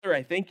Father,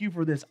 I thank you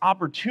for this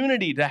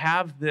opportunity to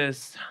have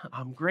this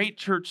great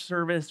church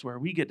service where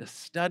we get to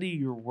study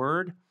your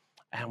word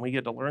and we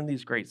get to learn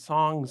these great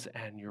songs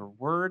and your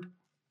word.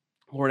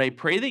 Lord, I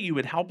pray that you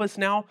would help us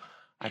now.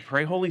 I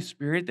pray, Holy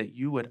Spirit, that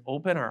you would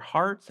open our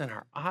hearts and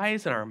our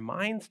eyes and our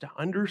minds to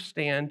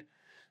understand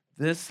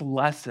this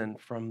lesson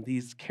from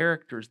these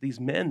characters, these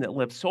men that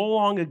lived so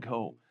long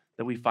ago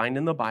that we find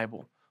in the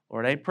Bible.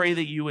 Lord, I pray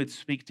that you would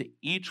speak to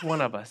each one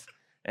of us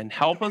and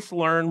help us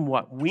learn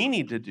what we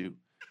need to do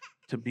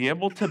to be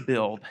able to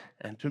build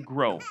and to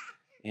grow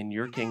in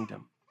your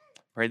kingdom.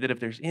 Pray that if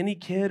there's any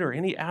kid or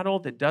any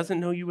adult that doesn't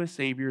know you as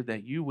Savior,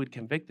 that you would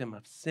convict them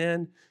of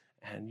sin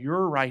and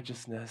your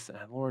righteousness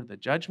and, Lord, the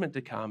judgment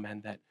to come,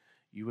 and that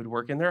you would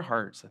work in their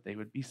hearts that they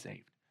would be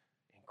saved.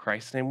 In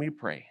Christ's name we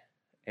pray.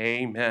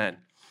 Amen.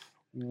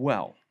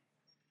 Well,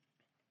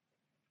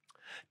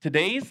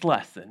 today's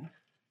lesson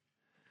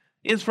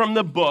is from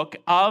the book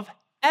of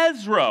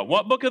Ezra.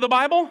 What book of the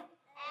Bible?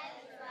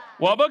 Ezra.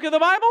 What book of the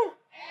Bible?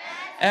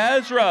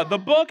 Ezra, the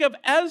book of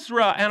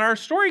Ezra, and our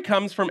story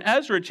comes from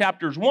Ezra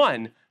chapters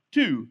 1,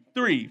 2,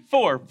 3,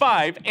 4,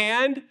 5,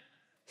 and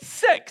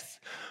 6.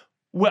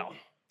 Well,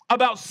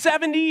 about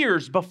 70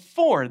 years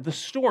before the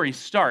story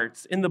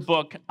starts in the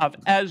book of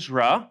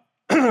Ezra,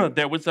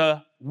 there was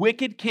a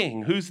wicked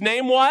king whose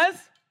name was?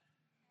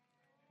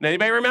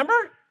 Anybody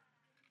remember?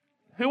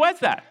 Who was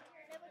that?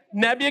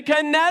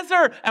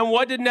 Nebuchadnezzar. And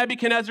what did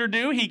Nebuchadnezzar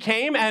do? He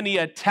came and he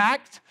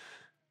attacked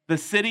the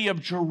city of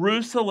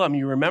Jerusalem.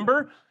 You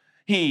remember?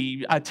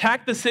 He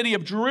attacked the city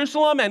of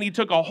Jerusalem and he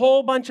took a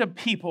whole bunch of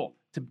people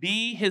to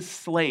be his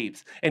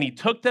slaves. And he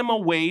took them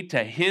away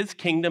to his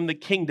kingdom, the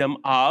kingdom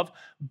of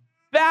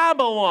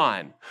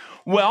Babylon.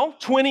 Well,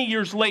 20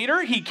 years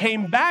later, he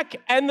came back,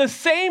 and the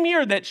same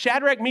year that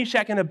Shadrach,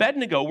 Meshach, and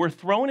Abednego were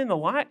thrown in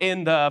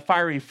the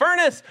fiery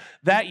furnace,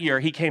 that year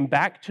he came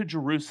back to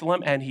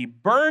Jerusalem and he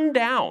burned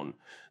down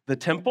the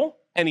temple.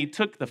 And he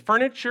took the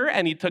furniture,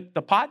 and he took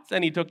the pots,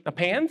 and he took the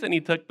pans, and he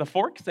took the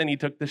forks, and he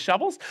took the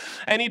shovels,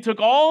 and he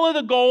took all of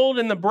the gold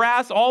and the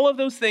brass, all of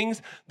those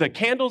things, the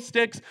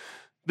candlesticks,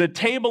 the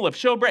table of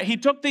showbread. He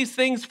took these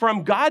things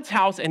from God's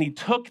house, and he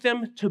took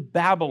them to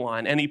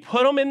Babylon, and he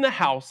put them in the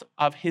house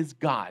of his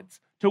gods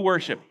to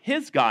worship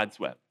his gods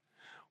with.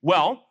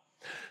 Well,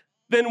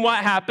 then what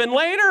happened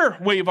later?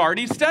 We've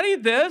already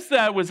studied this.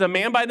 That was a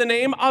man by the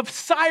name of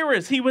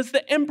Cyrus. He was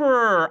the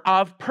emperor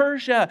of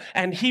Persia,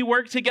 and he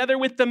worked together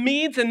with the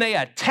Medes, and they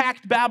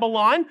attacked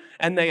Babylon,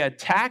 and they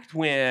attacked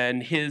when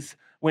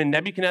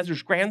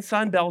Nebuchadnezzar's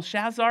grandson,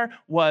 Belshazzar,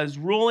 was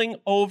ruling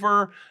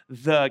over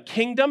the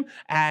kingdom,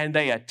 and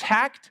they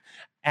attacked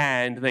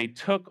and they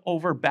took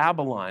over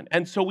Babylon.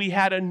 And so we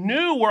had a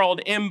new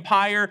world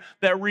empire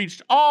that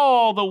reached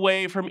all the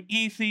way from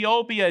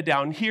Ethiopia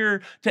down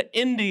here to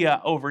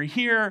India over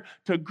here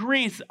to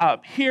Greece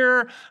up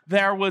here.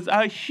 There was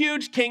a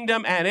huge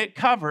kingdom, and it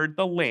covered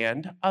the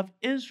land of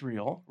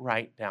Israel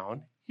right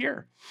down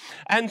here.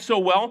 And so,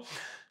 well,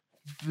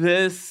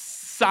 this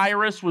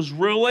Cyrus was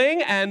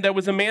ruling, and there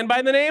was a man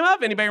by the name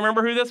of, anybody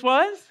remember who this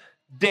was?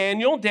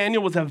 Daniel.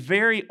 Daniel was a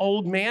very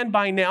old man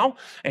by now,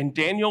 and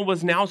Daniel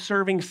was now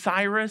serving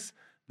Cyrus,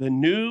 the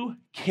new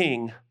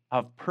king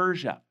of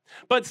Persia.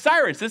 But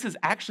Cyrus, this is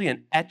actually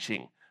an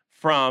etching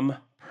from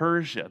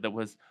Persia that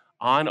was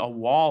on a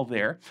wall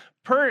there.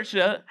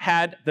 Persia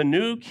had the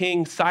new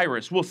king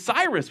Cyrus. Well,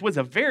 Cyrus was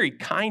a very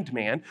kind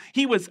man.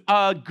 He was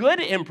a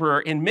good emperor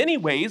in many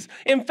ways.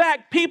 In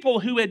fact, people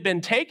who had been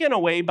taken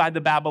away by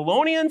the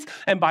Babylonians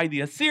and by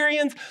the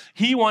Assyrians,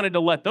 he wanted to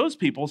let those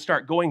people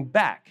start going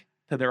back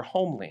to their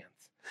homelands.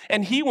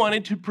 And he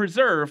wanted to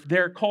preserve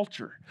their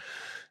culture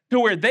to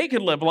where they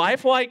could live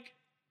life like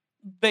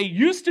they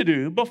used to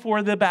do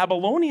before the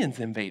Babylonians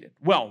invaded.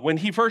 Well, when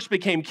he first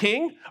became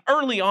king,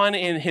 early on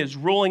in his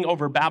ruling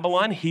over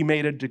Babylon, he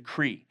made a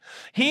decree.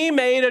 He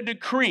made a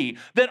decree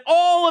that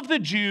all of the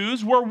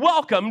Jews were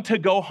welcome to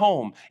go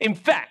home. In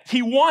fact,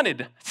 he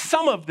wanted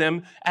some of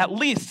them, at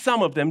least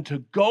some of them,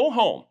 to go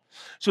home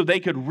so they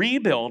could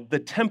rebuild the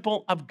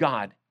temple of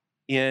God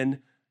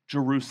in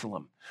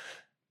Jerusalem.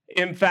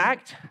 In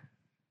fact,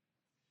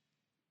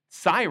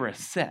 Cyrus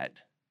said,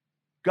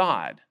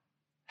 God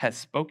has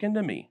spoken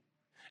to me,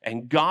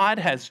 and God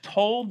has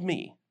told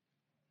me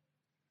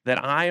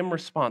that I am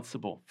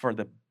responsible for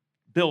the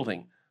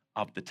building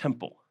of the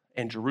temple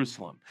in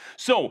Jerusalem.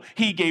 So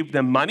he gave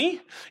them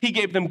money, he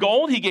gave them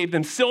gold, he gave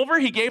them silver,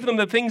 he gave them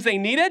the things they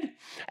needed.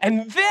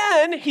 And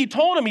then he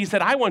told them, he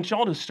said, I want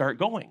y'all to start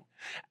going.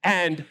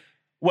 And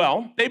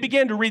well, they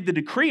began to read the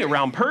decree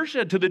around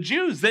Persia to the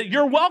Jews that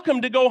you're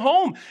welcome to go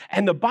home.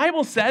 And the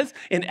Bible says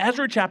in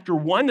Ezra chapter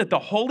 1 that the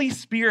Holy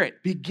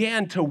Spirit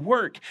began to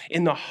work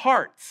in the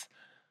hearts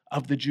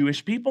of the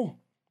Jewish people.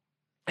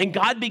 And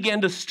God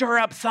began to stir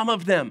up some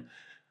of them,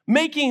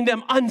 making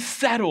them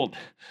unsettled.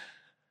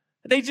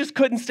 They just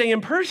couldn't stay in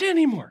Persia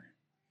anymore.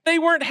 They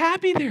weren't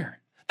happy there.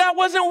 That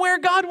wasn't where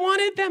God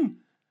wanted them.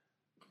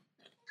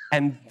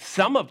 And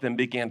some of them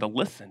began to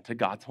listen to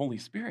God's Holy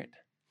Spirit.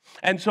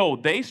 And so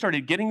they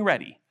started getting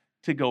ready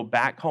to go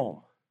back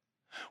home.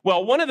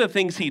 Well, one of the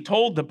things he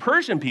told the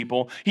Persian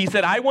people, he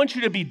said, I want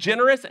you to be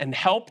generous and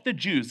help the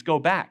Jews go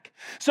back.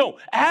 So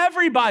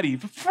everybody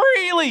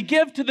freely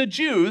give to the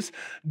Jews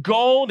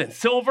gold and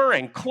silver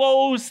and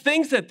clothes,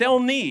 things that they'll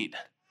need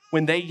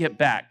when they get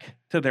back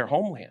to their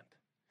homeland.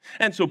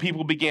 And so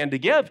people began to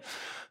give.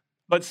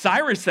 But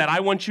Cyrus said, I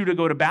want you to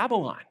go to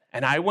Babylon,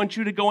 and I want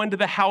you to go into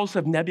the house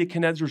of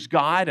Nebuchadnezzar's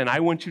God, and I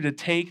want you to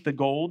take the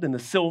gold and the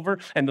silver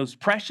and those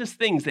precious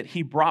things that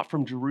he brought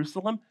from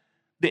Jerusalem,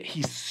 that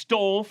he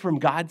stole from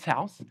God's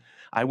house.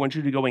 I want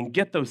you to go and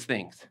get those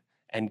things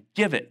and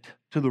give it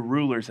to the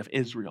rulers of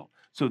Israel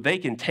so they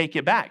can take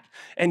it back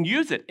and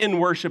use it in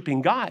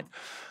worshiping God.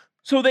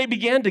 So they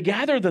began to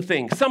gather the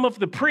things. Some of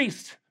the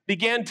priests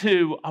began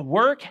to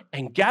work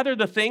and gather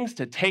the things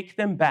to take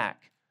them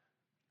back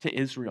to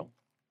Israel.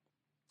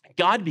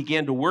 God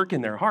began to work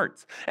in their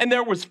hearts. And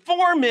there was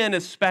 4 men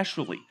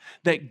especially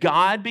that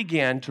God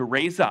began to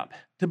raise up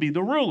to be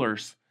the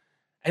rulers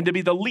and to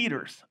be the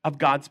leaders of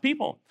God's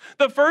people.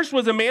 The first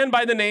was a man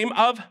by the name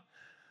of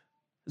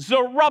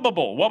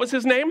Zerubbabel. What was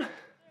his name?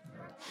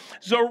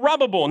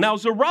 Zerubbabel. Now,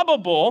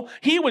 Zerubbabel,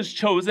 he was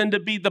chosen to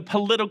be the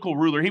political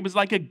ruler. He was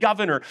like a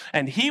governor,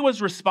 and he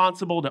was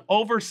responsible to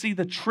oversee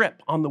the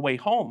trip on the way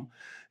home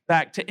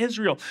back to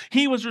Israel.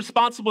 He was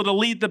responsible to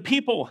lead the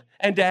people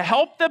and to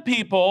help the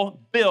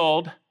people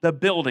build the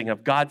building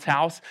of God's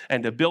house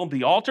and to build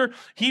the altar.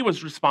 He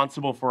was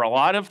responsible for a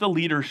lot of the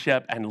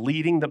leadership and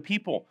leading the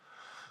people,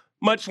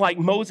 much like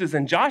Moses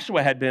and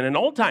Joshua had been in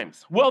old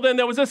times. Well, then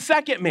there was a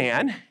second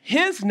man.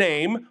 His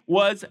name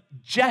was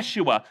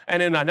Jeshua.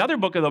 And in another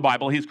book of the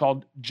Bible, he's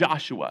called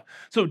Joshua.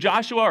 So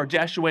Joshua or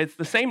Jeshua, it's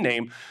the same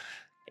name.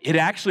 It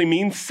actually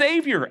means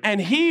savior. And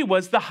he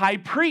was the high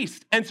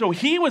priest. And so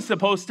he was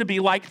supposed to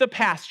be like the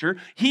pastor.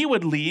 He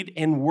would lead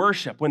in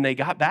worship. When they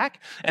got back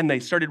and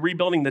they started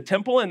rebuilding the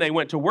temple and they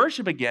went to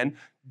worship again,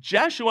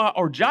 Jeshua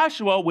or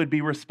Joshua would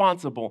be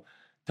responsible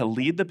to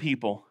lead the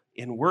people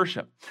in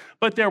worship.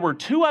 But there were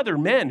 2 other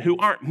men who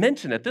aren't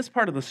mentioned at this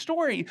part of the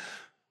story,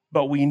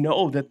 but we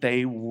know that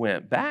they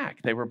went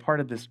back. They were part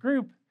of this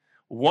group.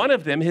 One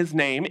of them, his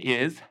name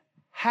is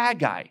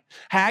Haggai.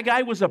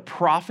 Haggai was a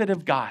prophet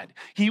of God.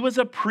 He was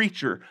a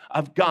preacher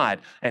of God.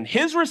 And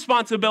his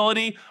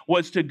responsibility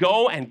was to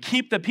go and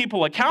keep the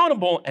people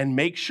accountable and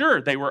make sure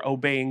they were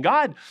obeying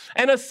God.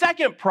 And a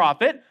second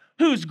prophet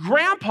whose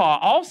grandpa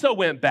also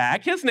went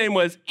back, his name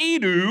was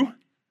Edu.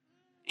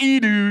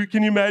 Edu,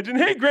 can you imagine?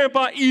 Hey,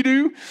 Grandpa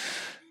Edu.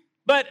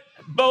 But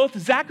both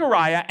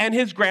Zechariah and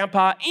his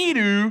grandpa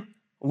Edu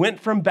went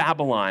from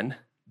Babylon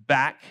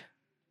back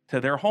to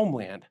their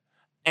homeland.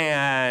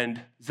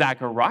 And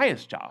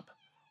Zechariah's job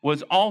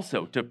was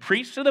also to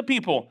preach to the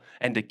people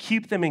and to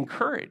keep them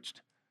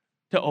encouraged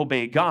to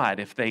obey God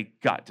if they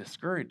got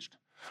discouraged.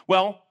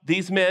 Well,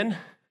 these men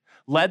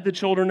led the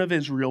children of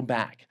Israel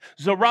back.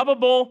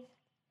 Zerubbabel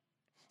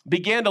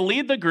began to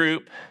lead the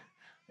group.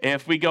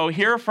 If we go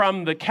here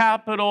from the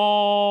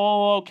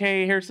capital,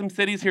 okay, here's some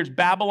cities. Here's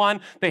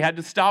Babylon. They had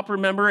to stop,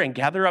 remember, and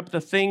gather up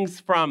the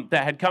things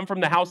that had come from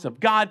the house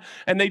of God.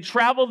 And they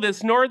traveled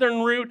this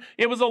northern route.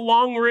 It was a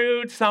long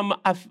route, some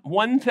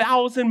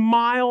 1,000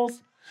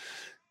 miles.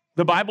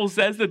 The Bible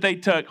says that they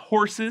took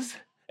horses,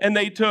 and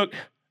they took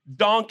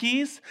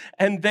donkeys,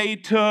 and they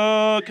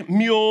took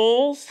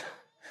mules,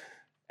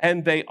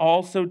 and they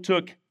also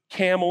took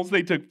camels.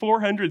 They took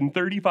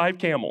 435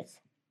 camels.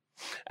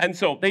 And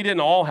so they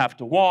didn't all have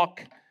to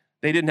walk.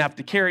 They didn't have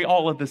to carry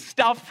all of the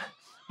stuff,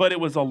 but it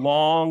was a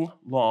long,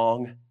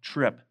 long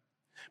trip.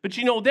 But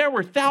you know, there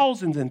were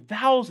thousands and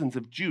thousands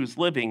of Jews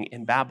living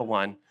in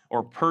Babylon,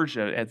 or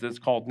Persia as it's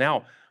called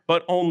now,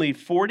 but only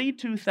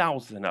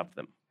 42,000 of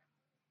them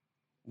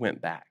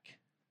went back.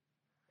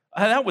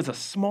 That was a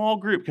small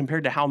group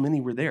compared to how many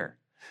were there.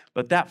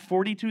 But that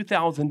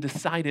 42,000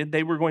 decided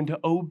they were going to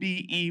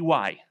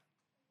O-B-E-Y.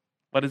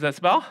 What does that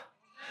spell?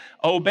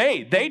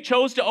 Obey. They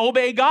chose to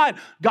obey God.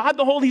 God,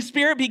 the Holy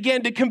Spirit,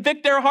 began to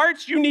convict their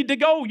hearts. You need to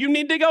go. You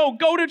need to go.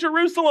 Go to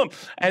Jerusalem.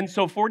 And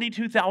so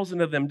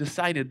 42,000 of them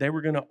decided they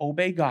were going to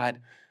obey God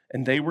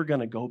and they were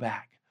going to go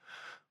back.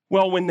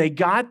 Well, when they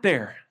got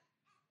there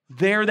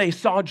they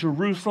saw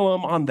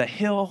Jerusalem on the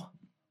hill,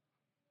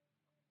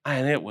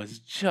 and it was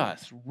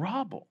just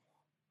rubble.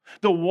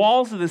 The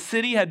walls of the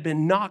city had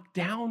been knocked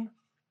down,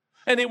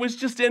 and it was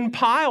just in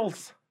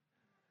piles.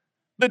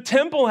 The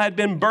temple had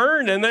been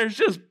burned, and there's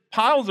just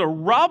piles of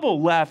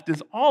rubble left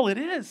is all it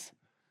is.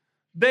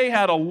 They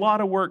had a lot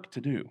of work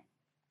to do.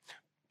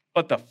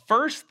 But the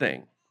first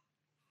thing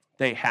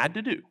they had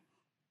to do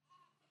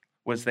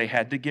was they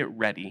had to get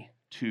ready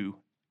to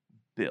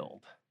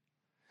build,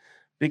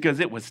 because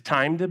it was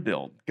time to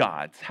build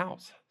God's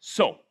house.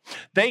 So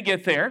they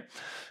get there,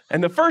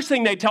 and the first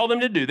thing they tell them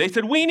to do, they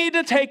said, we need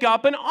to take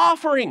up an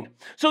offering.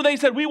 So they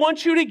said, we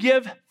want you to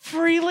give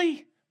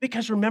freely.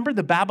 Because remember,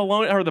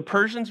 the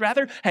Persians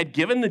had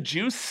given the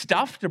Jews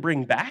stuff to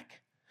bring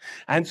back.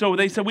 And so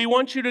they said, we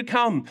want you to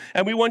come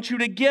and we want you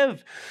to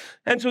give.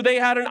 And so they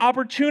had an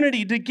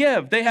opportunity to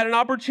give. They had an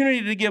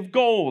opportunity to give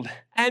gold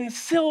and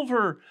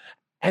silver,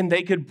 and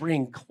they could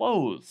bring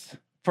clothes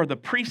for the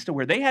priest to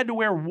wear. They had to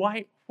wear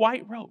white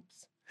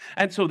robes.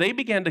 And so they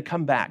began to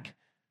come back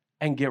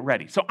and get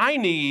ready. So I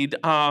need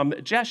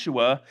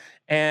Jeshua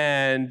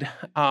and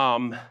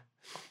the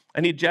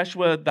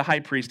high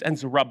priest and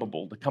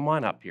Zerubbabel to come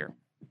on up here.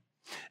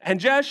 And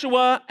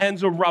Jeshua and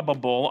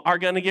Zerubbabel are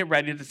going to get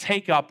ready to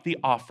take up the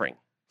offering.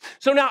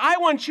 So now I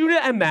want you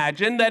to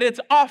imagine that it's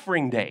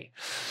offering day.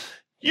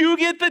 You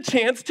get the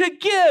chance to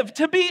give,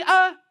 to be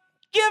a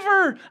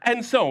giver.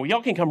 And so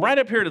y'all can come right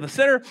up here to the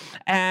center.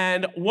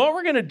 And what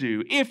we're going to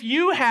do, if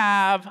you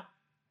have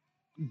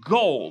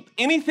gold,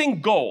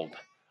 anything gold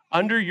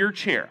under your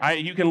chair,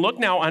 you can look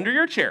now under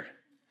your chair.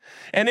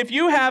 And if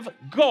you have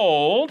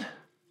gold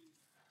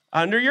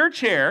under your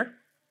chair,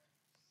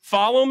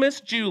 follow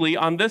Miss Julie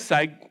on this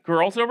side,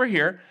 girls over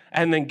here,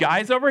 and then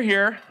guys over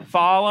here,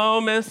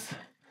 follow Miss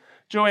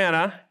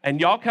Joanna, and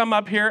y'all come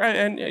up here,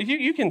 and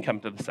you can come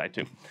to the side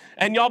too,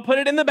 and y'all put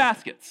it in the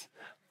baskets.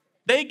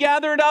 They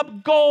gathered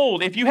up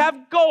gold. If you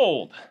have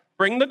gold,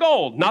 bring the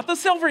gold, not the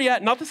silver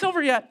yet, not the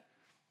silver yet.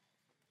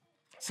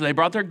 So they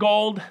brought their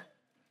gold,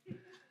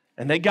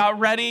 and they got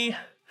ready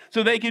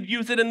so they could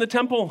use it in the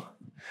temple.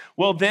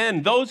 Well,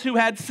 then those who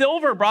had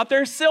silver brought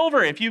their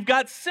silver. If you've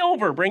got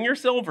silver, bring your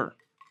silver.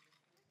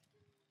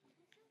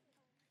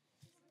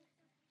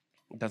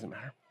 It doesn't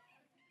matter.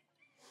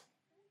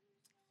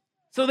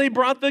 So they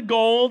brought the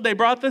gold, they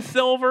brought the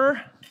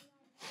silver,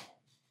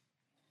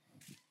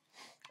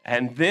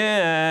 and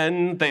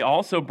then they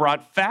also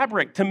brought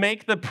fabric to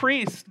make the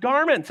priest's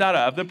garments out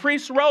of, the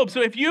priest's robe.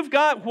 So if you've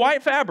got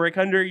white fabric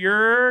under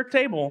your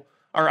table,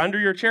 or under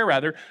your chair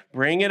rather,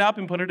 bring it up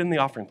and put it in the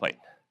offering plate,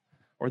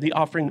 or the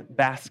offering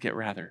basket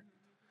rather.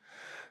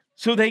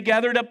 So they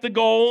gathered up the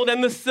gold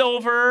and the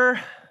silver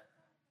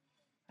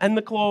and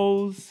the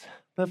clothes,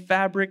 the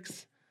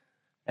fabrics,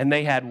 and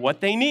they had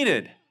what they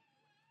needed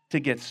to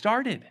get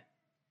started.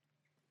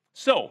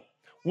 So,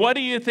 what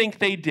do you think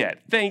they did?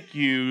 Thank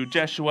you,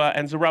 Jeshua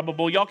and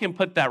Zerubbabel. Y'all can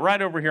put that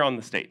right over here on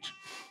the stage.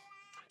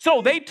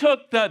 So they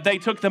took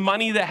the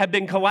money that had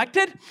been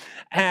collected,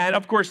 and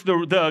of course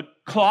the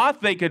cloth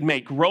they could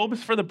make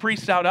robes for the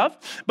priests out of,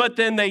 but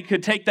then they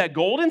could take that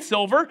gold and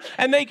silver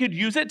and they could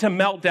use it to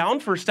melt down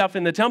for stuff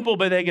in the temple,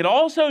 but they could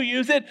also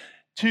use it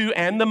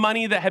and the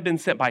money that had been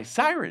sent by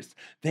Cyrus,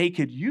 they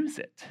could use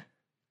it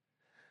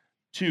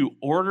to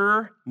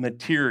order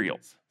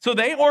materials. So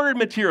they ordered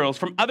materials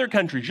from other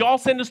countries. Y'all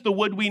send us the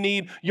wood we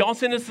need. Y'all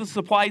send us the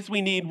supplies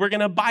we need. We're going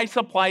to buy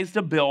supplies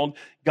to build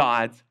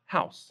God's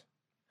house.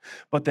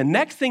 But the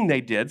next thing they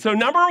did, so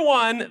number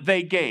one,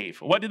 they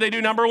gave. What did they do,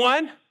 number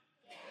one?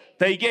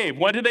 They gave.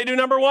 What did they do,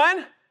 number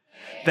one?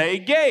 They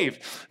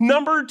gave.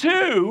 Number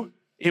two,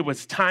 it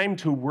was time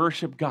to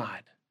worship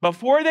God.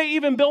 Before they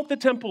even built the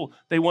temple,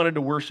 they wanted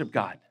to worship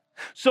God.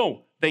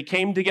 So they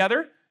came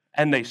together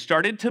and they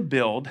started to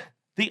build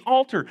the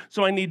altar.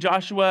 So I need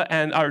Jeshua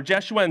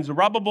and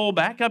Zerubbabel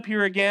back up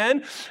here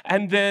again.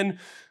 And then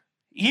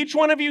each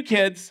one of you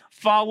kids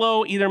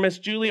follow either Miss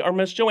Julie or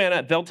Miss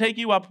Joanna. They'll take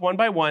you up one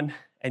by one,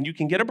 and you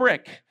can get a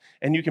brick,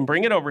 and you can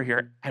bring it over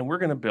here, and we're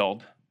going to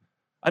build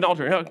an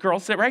altar. No,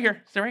 girls, sit right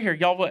here. Sit right here.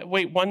 Y'all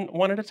wait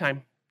one at a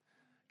time.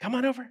 Come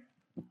on over.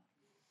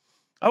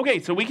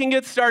 Okay, so we can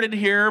get started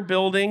here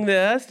building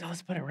this. Now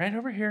let's put it right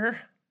over here.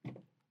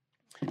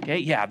 Okay,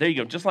 yeah, there you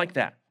go. Just like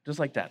that. Just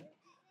like that.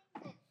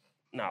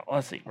 No,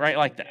 let's see, right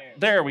like that.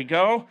 There we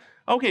go.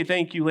 Okay,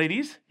 thank you,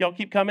 ladies. Y'all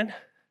keep coming.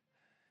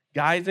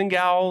 Guys and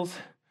gals,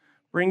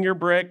 bring your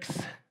bricks,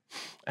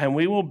 and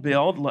we will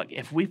build. Look,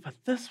 if we put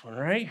this one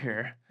right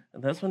here,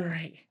 and this one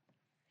right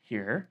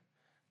here,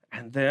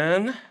 and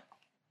then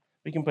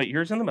we can put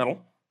yours in the middle,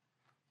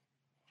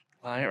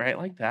 right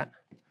like that,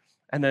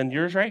 and then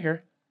yours right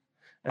here,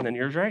 and then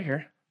yours right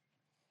here,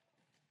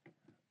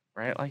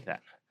 right like that.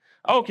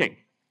 Okay,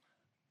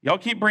 y'all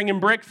keep bringing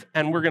bricks,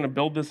 and we're going to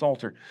build this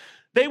altar.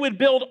 They would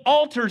build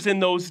altars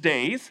in those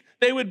days.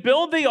 They would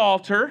build the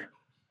altar,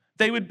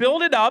 they would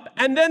build it up,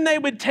 and then they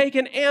would take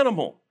an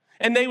animal,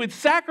 and they would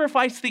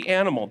sacrifice the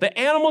animal. The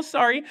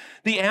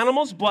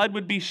animal's blood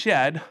would be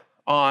shed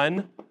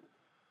on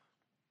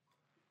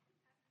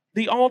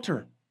the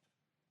altar.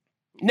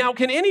 Now,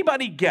 can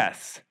anybody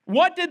guess,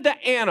 what did the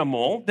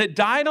animal that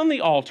died on the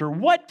altar,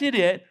 what did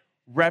it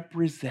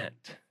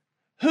represent?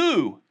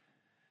 Who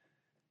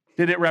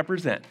did it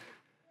represent?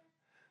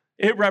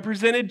 It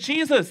represented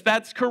Jesus.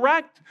 That's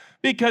correct,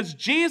 because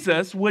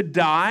Jesus would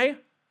die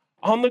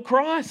on the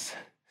cross,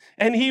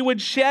 and he would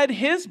shed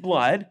his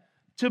blood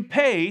to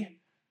pay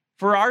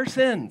for our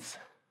sins.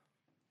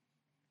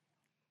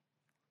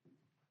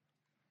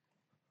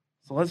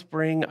 So let's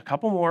bring a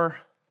couple more.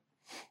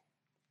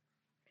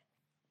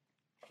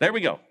 There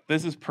we go.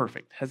 This is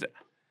perfect.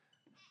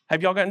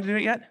 Have y'all gotten to do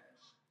it yet?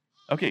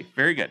 Okay,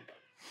 very good.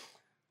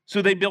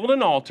 So they built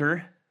an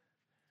altar,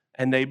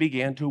 and they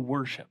began to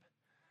worship.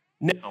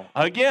 Now,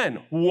 again,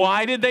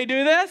 why did they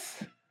do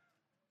this?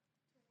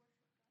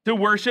 To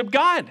worship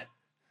God.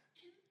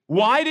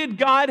 Why did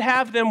God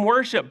have them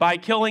worship? By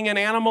killing an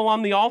animal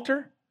on the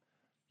altar?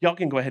 Y'all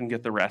can go ahead and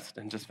get the rest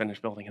and just finish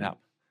building it up.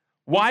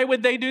 Why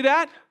would they do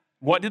that?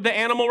 What did the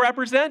animal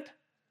represent?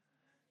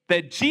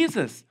 That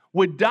Jesus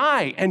would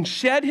die and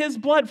shed his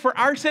blood for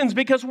our sins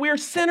because we're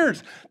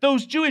sinners.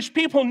 Those Jewish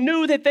people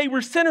knew that they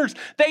were sinners.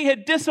 They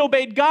had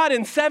disobeyed God,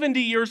 and 70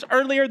 years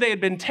earlier, they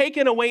had been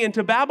taken away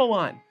into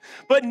Babylon.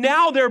 But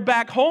now they're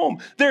back home.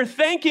 They're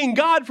thanking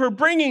God for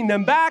bringing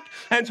them back.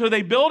 And so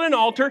they build an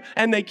altar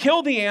and they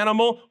kill the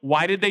animal.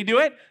 Why did they do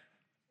it?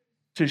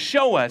 To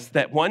show us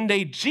that one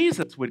day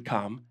Jesus would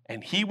come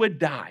and he would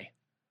die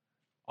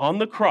on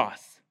the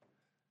cross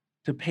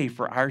to pay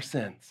for our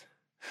sins.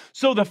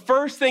 So the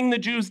first thing the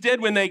Jews did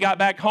when they got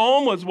back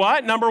home was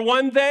what? Number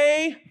one,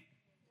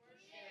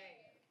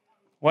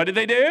 what did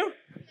they do?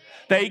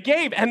 They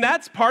gave. And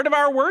that's part of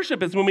our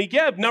worship is when we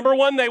give. Number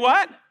one, they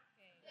what?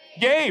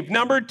 Gave.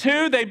 Number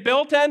two, they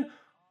built an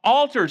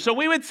altar. So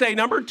we would say,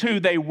 number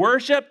two, they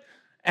worshiped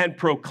and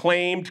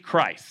proclaimed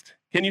Christ.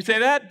 Can you say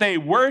that? They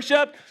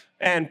worshiped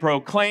and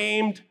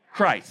proclaimed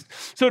Christ.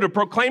 So to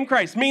proclaim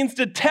Christ means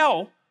to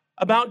tell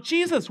about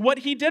Jesus, what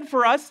he did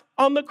for us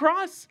on the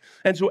cross.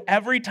 And so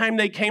every time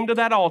they came to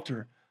that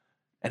altar,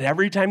 and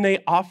every time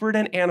they offered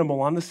an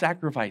animal on the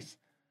sacrifice,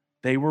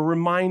 they were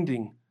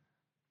reminding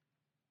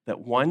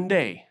that one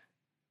day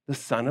the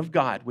Son of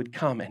God would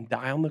come and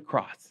die on the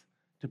cross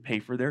to pay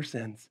for their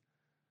sins.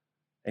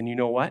 And you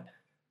know what?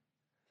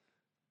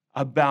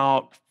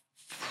 About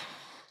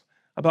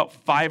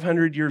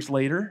 500 years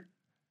later,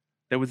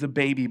 there was a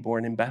baby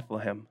born in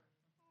Bethlehem,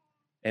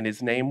 and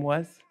his name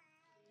was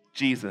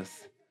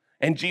Jesus.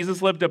 And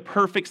Jesus lived a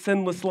perfect,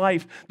 sinless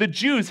life. The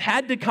Jews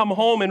had to come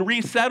home and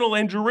resettle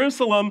in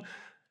Jerusalem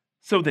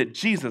so that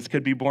Jesus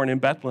could be born in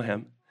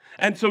Bethlehem.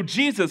 And so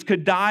Jesus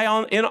could die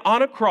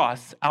on a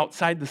cross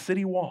outside the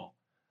city wall.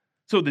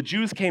 So the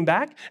Jews came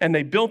back and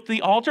they built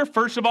the altar.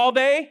 First of all,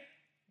 they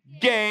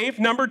gave.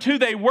 Number two,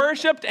 they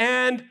worshiped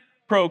and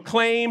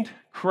proclaimed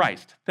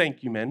Christ.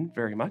 Thank you, men,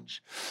 very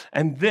much.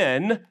 And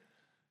then,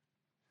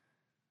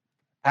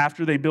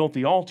 after they built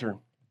the altar,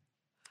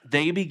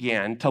 they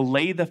began to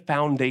lay the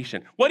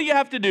foundation. What do you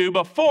have to do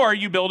before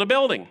you build a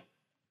building?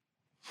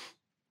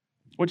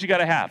 What you got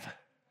to have?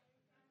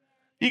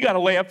 You got to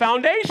lay a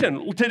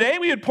foundation. Today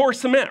we would pour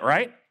cement,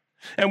 right?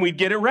 And we'd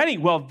get it ready.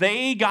 Well,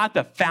 they got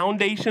the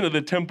foundation of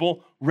the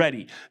temple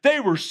ready. They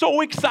were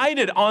so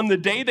excited on the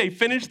day they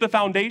finished the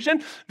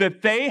foundation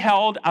that they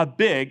held a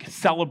big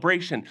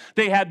celebration.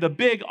 They had the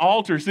big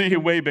altar, see,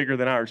 way bigger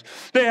than ours.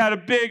 They had a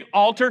big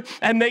altar,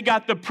 and they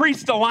got the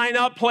priests to line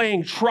up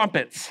playing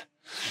trumpets.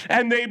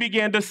 And they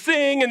began to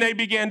sing and they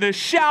began to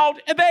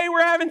shout. And they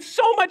were having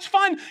so much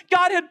fun.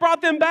 God had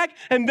brought them back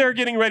and they're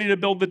getting ready to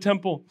build the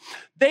temple.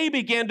 They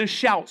began to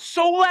shout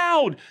so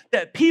loud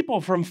that people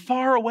from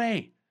far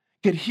away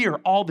could hear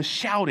all the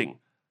shouting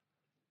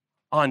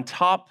on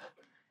top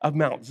of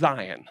Mount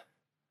Zion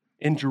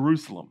in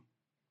Jerusalem.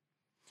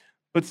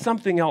 But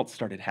something else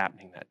started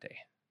happening that day.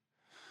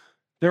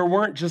 There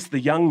weren't just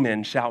the young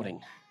men shouting,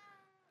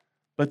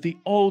 but the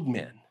old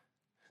men.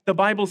 The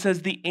Bible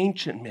says the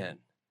ancient men.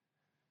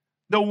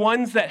 The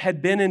ones that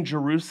had been in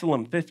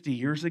Jerusalem 50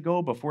 years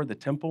ago before the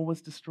temple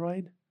was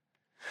destroyed.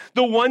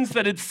 The ones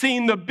that had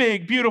seen the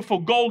big, beautiful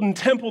golden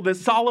temple that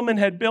Solomon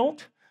had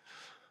built.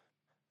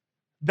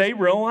 They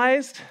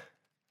realized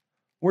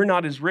we're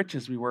not as rich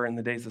as we were in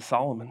the days of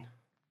Solomon.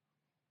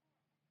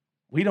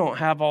 We don't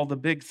have all the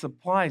big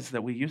supplies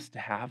that we used to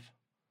have.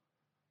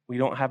 We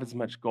don't have as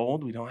much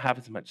gold. We don't have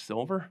as much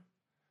silver.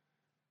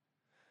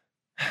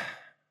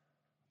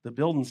 The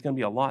building's going to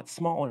be a lot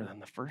smaller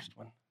than the first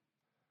one.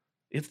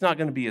 It's not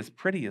going to be as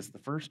pretty as the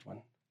first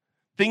one.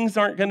 Things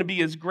aren't going to be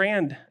as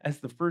grand as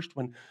the first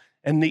one.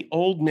 And the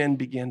old men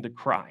began to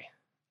cry.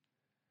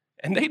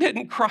 And they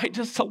didn't cry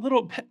just a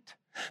little bit.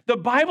 The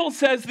Bible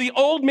says the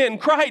old men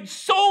cried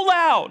so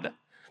loud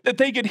that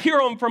they could hear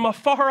them from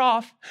afar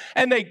off,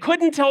 and they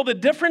couldn't tell the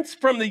difference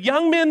from the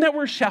young men that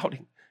were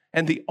shouting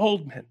and the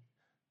old men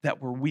that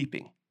were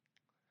weeping.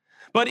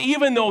 But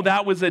even though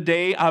that was a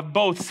day of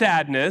both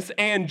sadness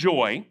and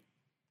joy,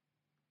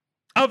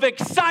 of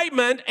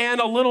excitement and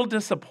a little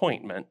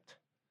disappointment.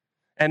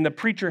 And the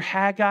preacher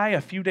Haggai,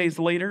 a few days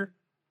later,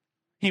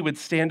 he would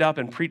stand up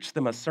and preach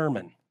them a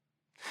sermon.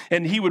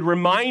 And he would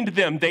remind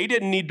them they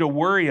didn't need to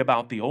worry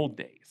about the old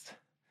days,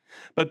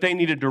 but they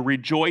needed to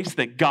rejoice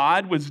that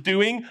God was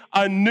doing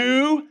a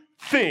new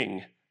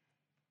thing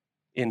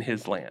in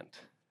his land.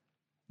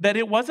 That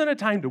it wasn't a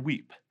time to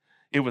weep.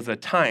 It was a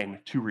time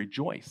to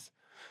rejoice.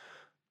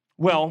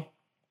 Well,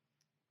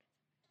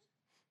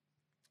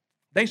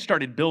 they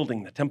started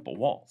building the temple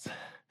walls.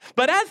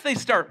 But as they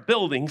start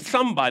building,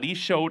 somebody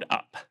showed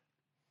up.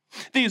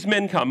 These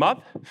men come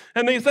up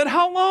and they said,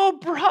 "Hello,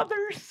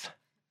 brothers.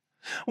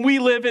 We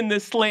live in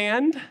this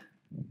land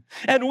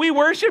and we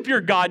worship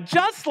your God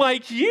just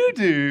like you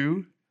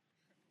do.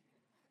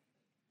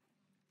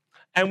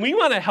 And we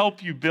want to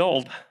help you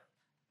build."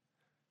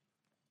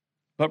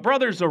 But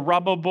Brother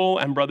Zerubbabel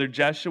and Brother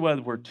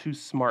Jeshua were too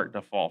smart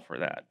to fall for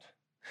that.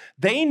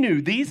 They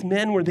knew these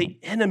men were the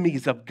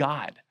enemies of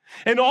God.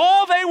 And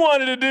all they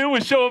wanted to do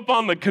was show up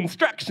on the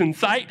construction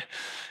site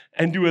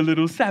and do a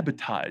little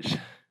sabotage.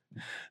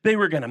 They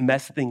were going to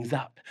mess things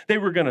up. They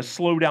were going to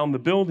slow down the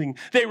building.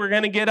 They were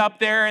going to get up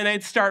there and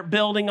they'd start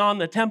building on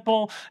the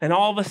temple. And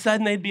all of a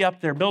sudden they'd be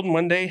up there building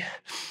one day.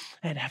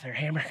 They'd have their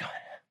hammer going.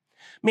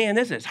 Man,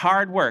 this is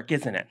hard work,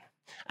 isn't it?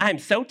 I'm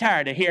so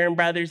tired of hearing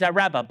Brother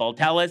Zerubbabel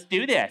tell us,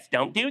 do this,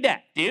 don't do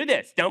that, do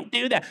this, don't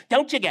do that.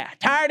 Don't you get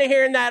tired of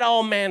hearing that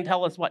old man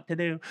tell us what to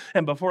do?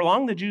 And before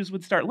long, the Jews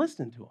would start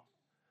listening to him.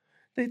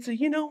 They'd say,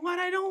 you know what?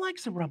 I don't like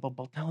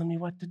Zerubbabel telling me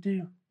what to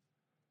do.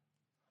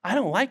 I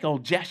don't like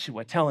old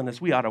Jeshua telling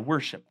us we ought to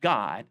worship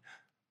God.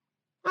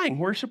 I can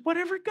worship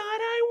whatever God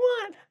I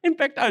want. In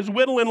fact, I was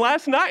whittling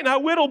last night, and I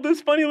whittled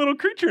this funny little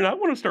creature, and I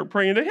want to start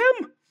praying to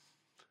him.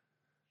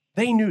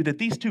 They knew that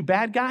these two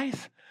bad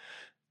guys,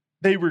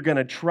 they were going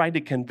to try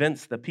to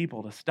convince the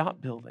people to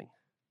stop building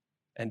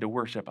and to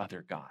worship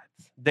other gods.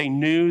 They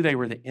knew they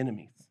were the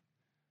enemies.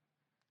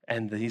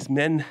 And these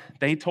men,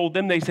 they told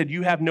them, they said,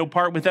 you have no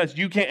part with us.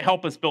 You can't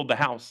help us build the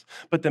house.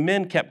 But the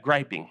men kept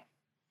griping.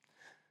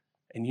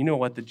 And you know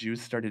what the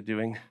Jews started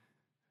doing?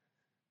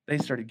 They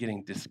started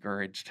getting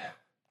discouraged.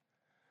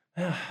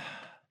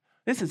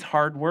 This is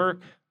hard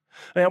work.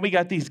 Now we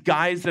got these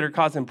guys that are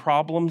causing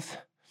problems.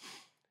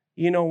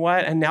 You know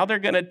what? And now they're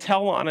going to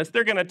tell on us.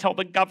 They're going to tell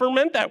the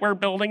government that we're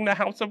building the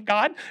house of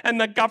God,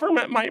 and the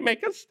government might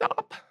make us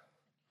stop.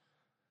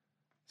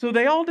 So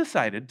they all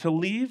decided to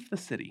leave the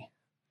city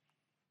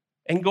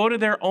and go to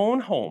their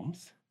own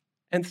homes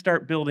and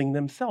start building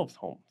themselves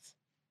homes.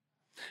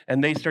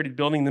 And they started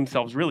building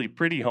themselves really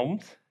pretty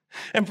homes.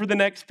 And for the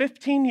next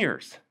 15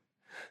 years,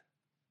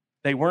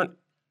 they weren't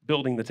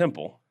building the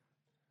temple.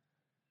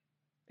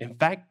 In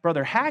fact,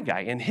 Brother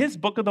Haggai, in his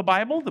book of the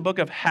Bible, the book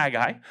of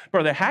Haggai,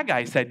 Brother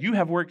Haggai said, you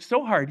have worked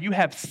so hard, you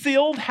have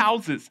sealed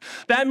houses.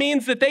 That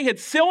means that they had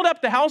sealed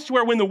up the house to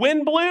where when the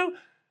wind blew,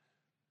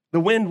 the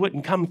wind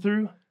wouldn't come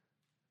through.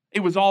 It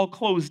was all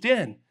closed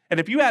in.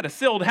 And if you had a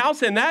sealed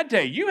house in that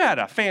day, you had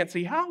a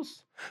fancy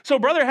house. So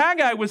Brother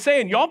Haggai was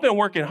saying, y'all been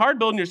working hard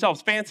building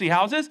yourselves fancy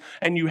houses,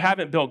 and you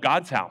haven't built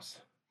God's house.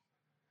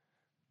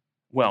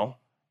 Well,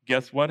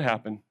 guess what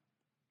happened?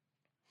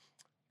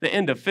 The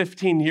end of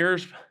 15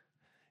 years,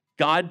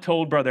 God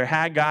told Brother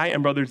Haggai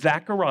and Brother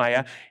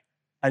Zechariah,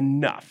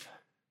 enough.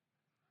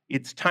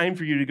 It's time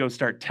for you to go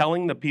start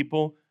telling the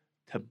people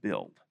to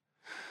build.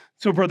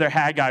 So Brother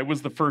Haggai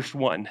was the first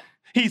one.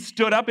 He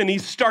stood up and he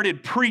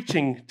started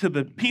preaching to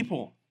the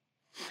people.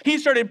 He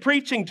started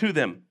preaching to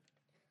them.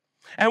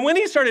 And when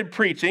he started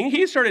preaching,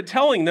 he started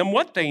telling them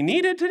what they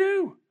needed to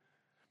do.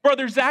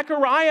 Brother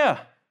Zechariah, a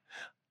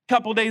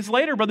couple days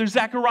later, Brother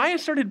Zechariah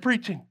started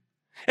preaching.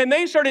 And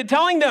they started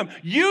telling them,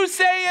 you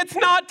say it's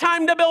not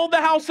time to build the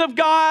house of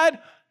God?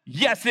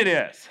 Yes, it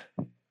is.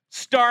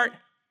 Start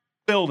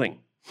building.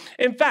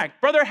 In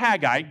fact, Brother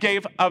Haggai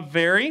gave a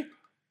very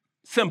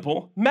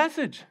simple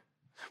message.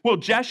 Well,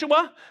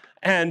 Jeshua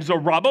and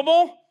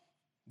Zerubbabel,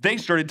 they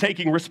started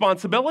taking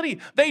responsibility.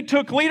 They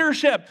took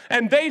leadership,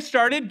 and they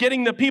started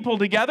getting the people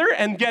together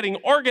and getting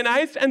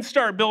organized and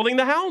start building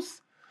the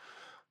house.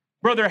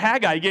 Brother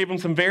Haggai gave them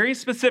some very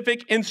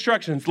specific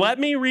instructions. Let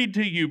me read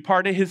to you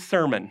part of his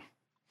sermon.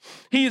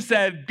 He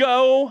said,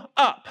 go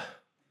up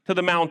to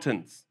the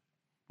mountains.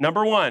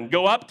 Number one,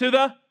 go up to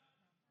the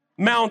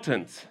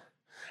mountains.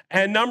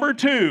 And number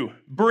two,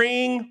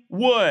 bring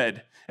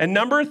wood. And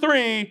number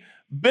three,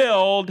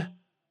 build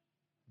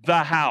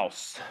the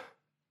house.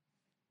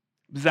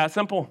 It's that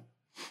simple.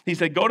 He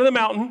said, go to the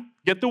mountain,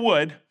 get the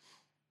wood,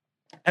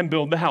 and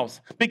build the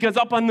house. Because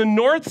up on the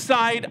north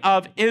side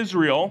of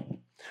Israel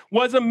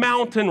was a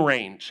mountain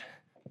range.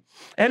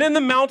 And in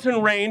the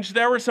mountain range,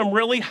 there were some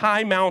really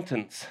high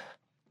mountains.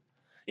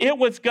 It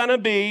was going to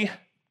be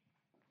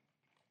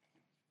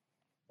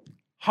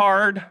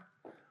hard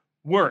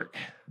work.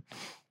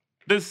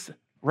 This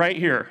right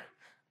here,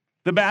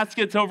 the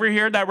baskets over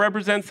here, that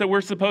represents that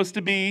we're supposed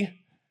to be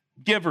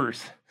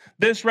givers.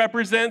 This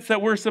represents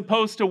that we're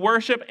supposed to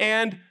worship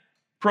and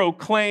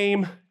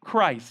proclaim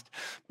Christ.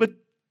 But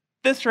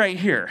this right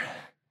here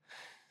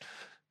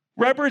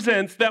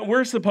represents that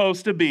we're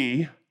supposed to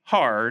be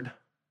hard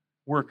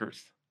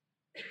workers.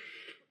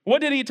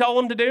 What did he tell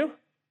them to do?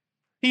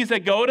 He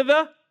said, go to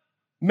the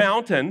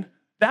mountain.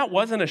 That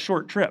wasn't a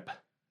short trip.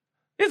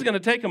 It was going to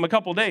take them a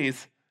couple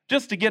days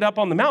just to get up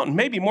on the mountain,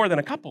 maybe more than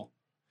a couple.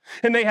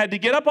 And they had to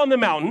get up on the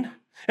mountain,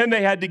 and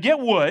they had to get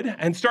wood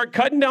and start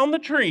cutting down the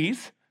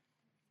trees.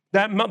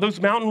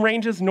 Those mountain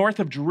ranges north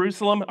of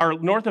Jerusalem, or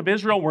north of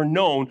Israel, were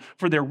known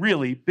for their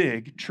really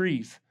big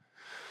trees.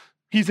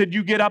 He said,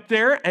 you get up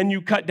there and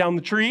you cut down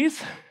the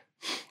trees,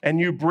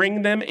 and you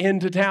bring them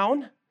into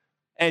town,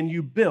 and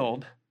you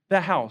build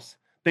the house.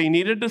 They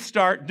needed to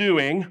start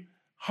doing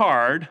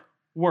hard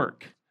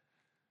work.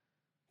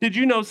 Did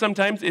you know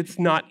sometimes it's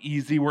not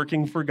easy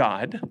working for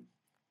God?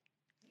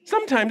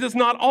 Sometimes it's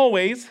not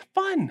always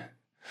fun.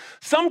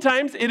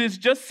 Sometimes it is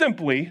just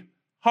simply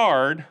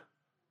hard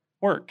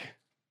work.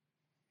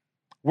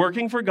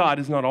 Working for God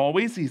is not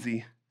always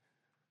easy.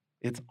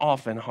 It's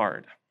often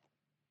hard.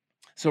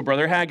 So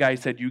Brother Haggai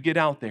said, you get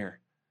out there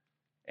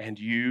and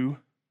you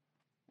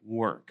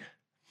work.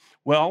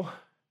 Well,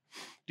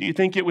 do you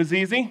think it was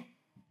easy?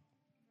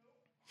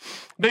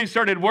 They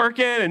started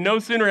working, and no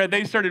sooner had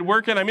they started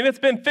working. I mean, it's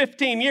been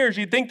 15 years.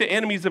 You'd think the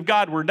enemies of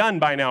God were done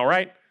by now,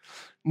 right?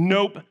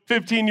 Nope.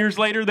 15 years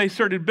later, they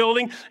started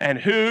building, and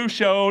who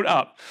showed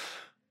up?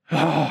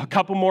 A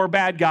couple more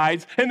bad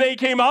guys, and they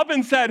came up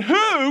and said,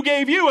 who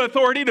gave you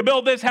authority to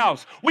build this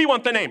house? We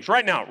want the names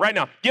right now, right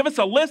now. Give us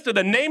a list of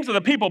the names of the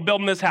people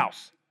building this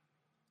house.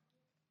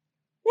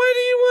 Why do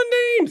you want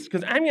names?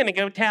 Because I'm going to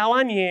go tell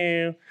on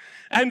you.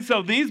 And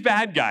so these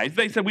bad guys,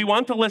 they said, we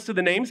want the list of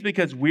the names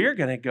because we're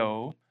going to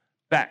go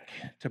back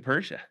to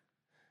Persia,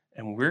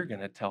 and we're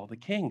going to tell the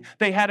king.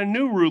 They had a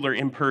new ruler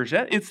in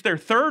Persia. It's their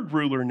third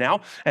ruler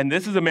now, and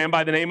this is a man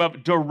by the name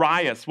of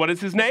Darius. What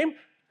is his name?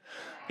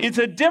 It's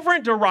a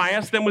different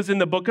Darius than was in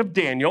the book of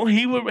Daniel.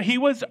 He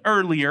was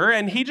earlier,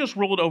 and he just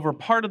ruled over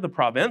part of the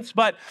province.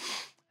 But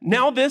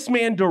now this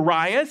man,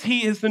 Darius,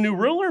 he is the new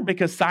ruler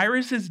because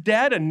Cyrus is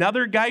dead.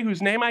 Another guy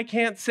whose name I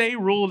can't say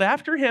ruled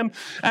after him.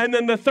 And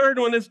then the third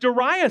one is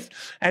Darius.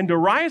 And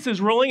Darius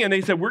is ruling, and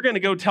they said, we're going to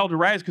go tell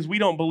Darius because we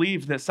don't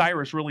believe that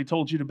Cyrus really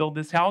told you to build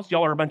this house.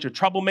 Y'all are a bunch of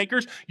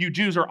troublemakers. You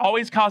Jews are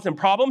always causing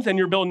problems, and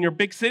you're building your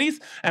big cities,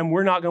 and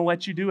we're not going to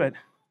let you do it.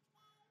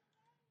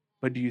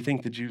 But do you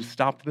think the Jews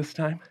stopped this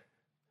time?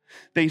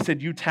 They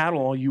said, you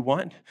tattle all you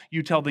want.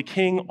 You tell the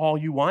king all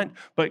you want.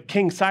 But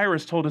King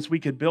Cyrus told us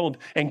we could build,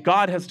 and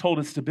God has told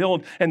us to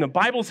build. And the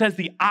Bible says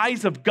the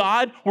eyes of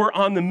God were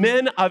on the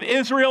men of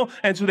Israel,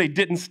 and so they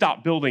didn't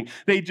stop building.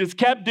 They just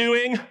kept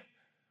doing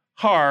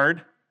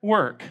hard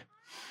work.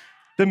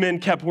 The men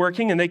kept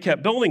working, and they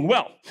kept building.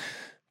 Well,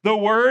 the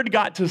word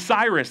got to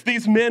Cyrus.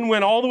 These men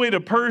went all the way to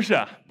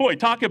Persia. Boy,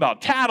 talk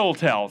about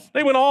tattletales.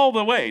 They went all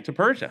the way to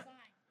Persia.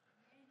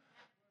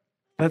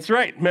 That's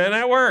right, men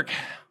at work.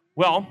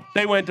 Well,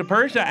 they went to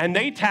Persia and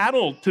they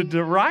tattled to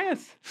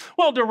Darius.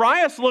 Well,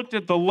 Darius looked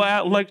at the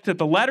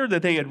letter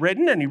that they had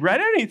written, and he read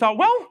it and he thought,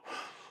 well,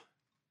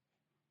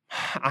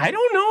 I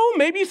don't know.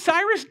 Maybe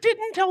Cyrus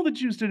didn't tell the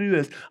Jews to do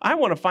this. I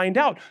want to find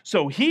out.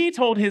 So he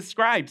told his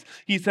scribes,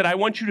 he said, I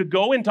want you to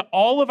go into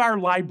all of our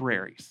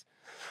libraries,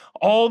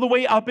 all the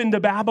way up into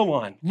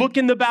Babylon. Look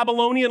in the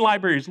Babylonian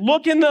libraries.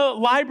 Look in the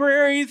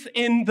libraries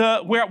in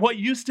what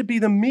used to be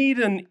the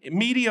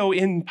Medio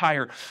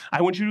Empire.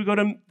 I want you to go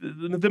to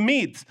the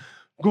Medes.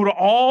 Go to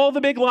all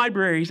the big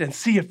libraries and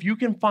see if you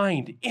can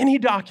find any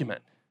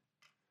document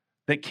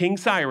that King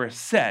Cyrus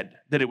said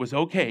that it was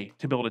okay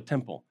to build a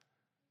temple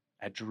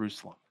at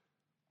Jerusalem.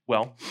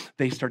 Well,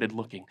 they started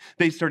looking.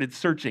 They started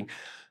searching.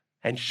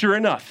 And sure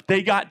enough,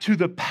 they got to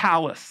the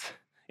palace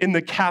in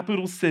the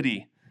capital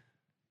city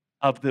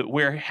of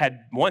where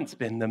had once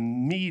been the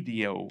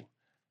Medio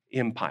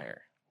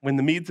Empire. When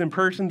the Medes and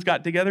Persians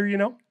got together,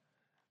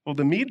 well,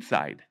 the Mede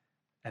side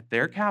at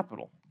their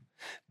capital,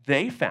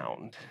 they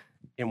found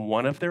in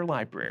one of their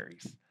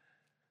libraries,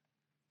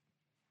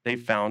 they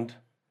found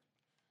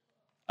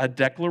a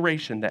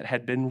declaration that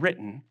had been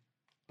written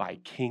by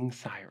King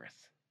Cyrus.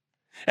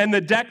 And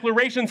the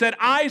declaration said,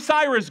 I,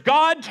 Cyrus,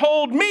 God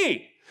told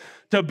me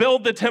to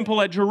build the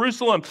temple at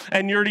Jerusalem,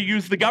 and you're to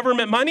use the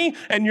government money,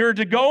 and you're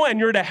to go, and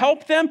you're to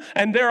help them,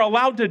 and they're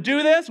allowed to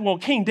do this. Well,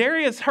 King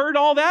Darius heard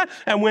all that,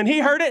 and when he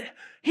heard it,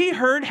 he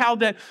heard how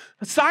that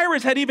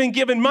Cyrus had even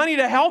given money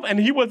to help, and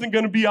he wasn't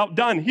going to be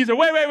outdone. He said,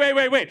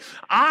 wait.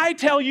 I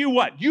tell you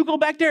what, you go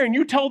back there and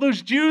you tell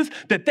those Jews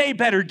that they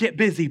better get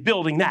busy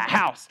building that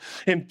house.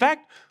 In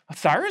fact,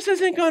 Cyrus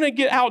isn't going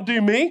to outdo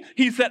me.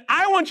 He said,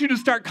 I want you to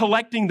start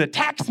collecting the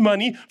tax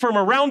money from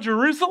around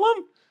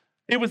Jerusalem.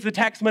 It was the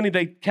tax money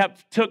they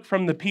took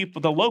from the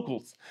people, the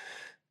locals,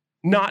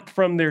 not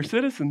from their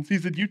citizens. He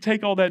said, you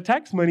take all that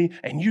tax money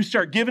and you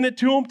start giving it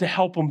to them to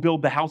help them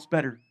build the house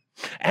better.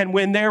 And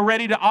when they're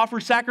ready to offer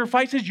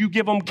sacrifices, you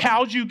give them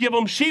cows, you give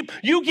them sheep,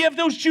 you give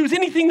those Jews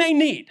anything they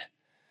need.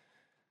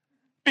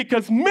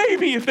 Because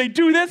maybe if they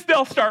do this,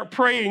 they'll start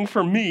praying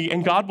for me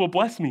and God will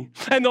bless me.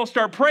 And they'll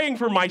start praying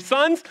for my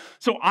sons.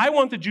 So I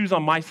want the Jews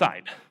on my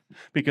side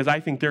because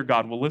I think their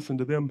God will listen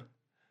to them.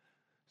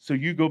 So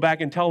you go back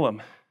and tell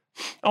them,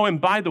 oh, and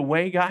by the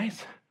way,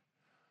 guys,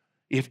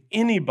 if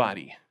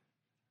anybody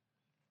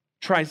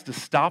tries to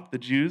stop the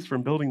Jews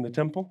from building the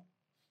temple,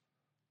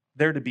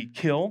 they're to be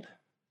killed.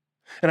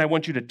 And I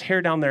want you to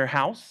tear down their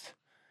house,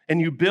 and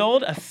you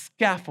build a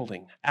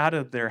scaffolding out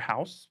of their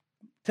house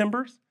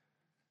timbers,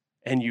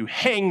 and you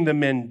hang the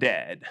men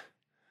dead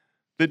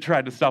that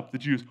tried to stop the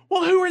Jews.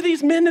 Well, who are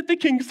these men that the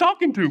king's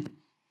talking to?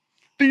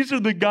 These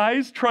are the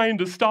guys trying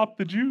to stop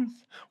the Jews.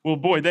 Well,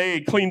 boy, they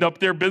cleaned up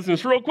their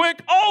business real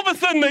quick. All of a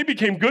sudden, they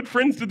became good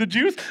friends to the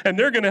Jews, and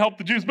they're going to help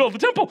the Jews build the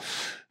temple.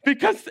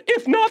 Because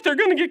if not, they're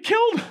going to get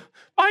killed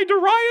by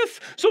Darius.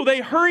 So they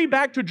hurry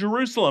back to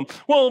Jerusalem.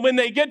 Well, when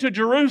they get to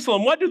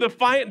Jerusalem, what do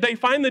they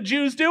find the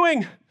Jews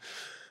doing?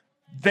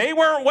 They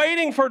weren't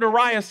waiting for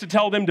Darius to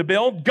tell them to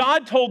build.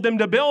 God told them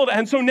to build,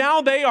 and so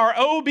now they are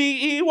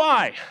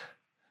obey.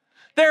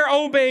 They're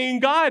obeying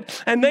God,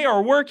 and they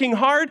are working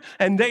hard,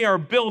 and they are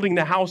building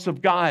the house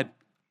of God.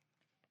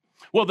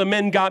 Well, the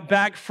men got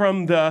back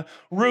from the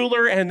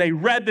ruler, and they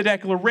read the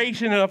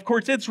declaration, and of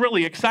course, it's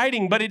really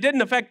exciting, but it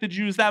didn't affect the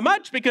Jews that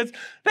much because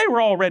they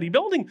were already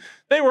building.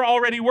 They were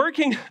already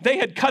working. They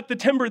had cut the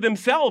timber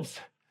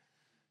themselves.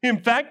 In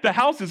fact, the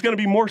house is going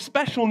to be more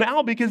special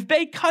now because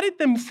they cut it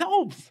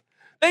themselves.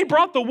 They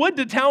brought the wood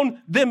to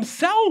town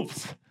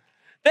themselves.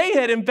 They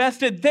had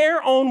invested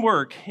their own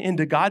work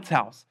into God's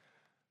house,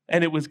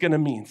 and it was going to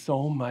mean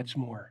so much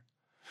more.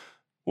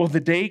 Well, the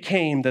day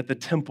came that the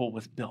temple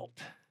was built.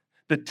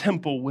 The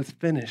temple was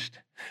finished.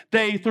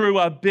 They threw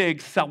a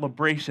big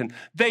celebration.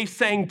 They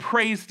sang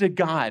praise to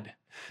God.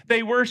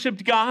 They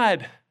worshiped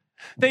God.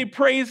 They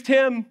praised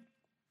him.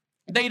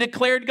 They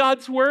declared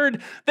God's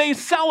word. They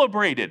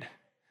celebrated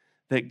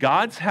that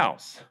God's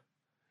house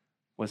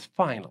was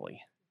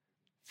finally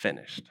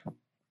finished.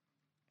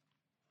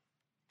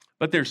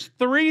 But there's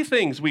three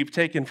things we've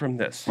taken from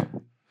this.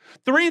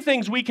 Three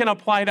things we can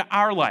apply to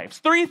our lives.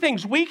 Three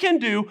things we can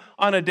do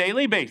on a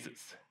daily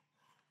basis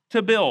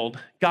to build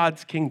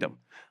God's kingdom.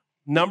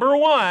 Number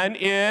one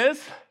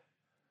is,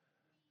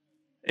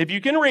 if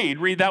you can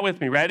read that with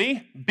me.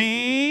 Ready?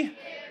 Be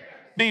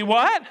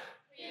what?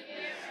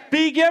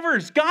 Be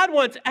givers. God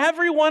wants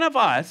every one of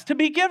us to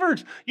be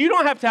givers. You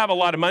don't have to have a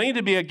lot of money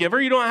to be a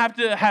giver. You don't have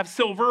to have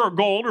silver or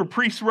gold or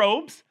priest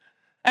robes.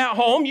 At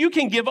home, you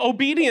can give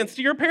obedience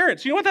to your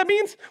parents. You know what that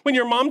means? When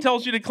your mom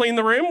tells you to clean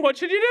the room, what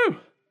should you do?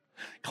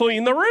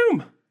 Clean the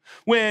room.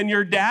 When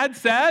your dad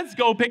says,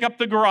 go pick up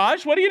the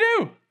garage, what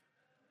do?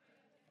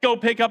 Go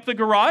pick up the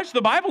garage.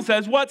 The Bible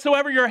says,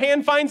 whatsoever your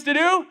hand finds to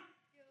do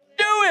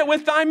it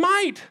with thy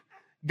might.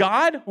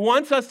 God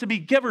wants us to be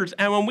givers.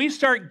 And when we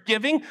start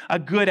giving a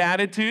good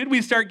attitude,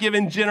 we start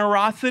giving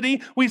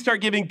generosity, we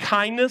start giving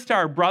kindness to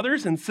our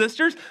brothers and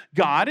sisters,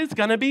 God is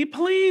going to be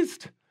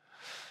pleased.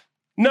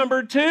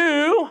 Number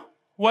two,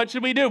 what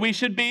should we do? We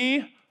should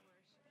be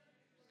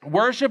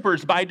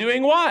worshipers by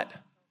doing what?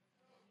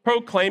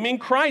 Proclaiming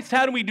Christ.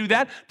 How do we do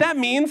that? That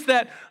means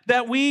that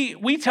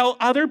we tell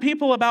other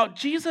people about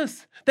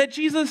Jesus, that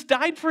Jesus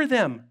died for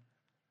them,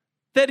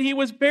 that he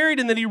was buried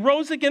and that he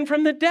rose again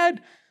from the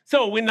dead.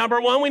 So number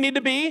one, we need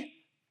to be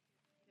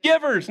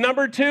givers.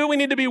 Number two, we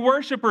need to be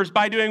worshipers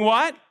by doing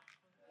what?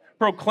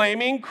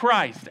 Proclaiming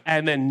Christ.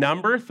 And then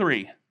number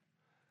three,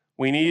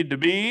 we need to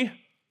be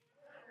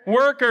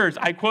workers.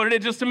 I quoted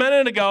it just a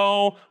minute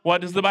ago.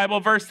 What does the Bible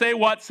verse say?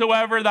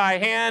 Whatsoever thy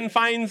hand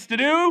finds to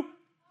do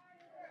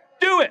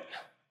it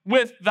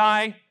with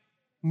thy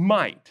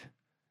might.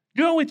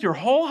 Do it with your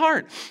whole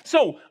heart.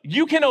 So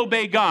you can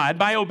obey God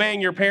by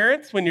obeying your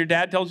parents when your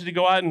dad tells you to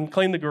go out and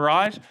clean the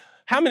garage.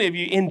 How many of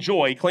you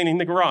enjoy cleaning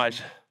the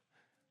garage?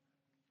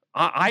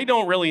 I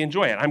don't really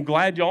enjoy it. I'm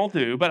glad y'all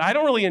do, but I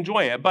don't really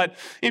enjoy it. But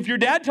if your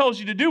dad tells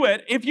you to do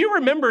it, if you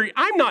remember,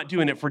 I'm not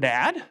doing it for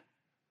dad.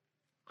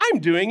 I'm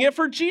doing it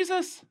for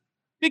Jesus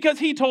because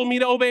he told me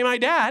to obey my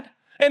dad.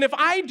 And if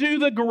I do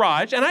the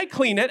garage and I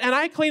clean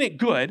it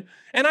good,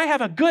 and I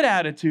have a good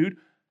attitude,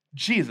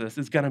 Jesus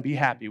is going to be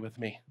happy with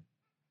me.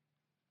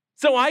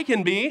 So I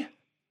can be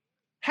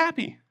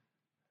happy.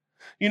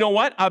 You know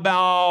what?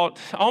 About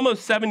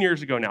almost 7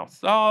 years ago now.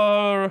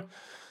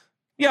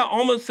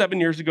 Almost 7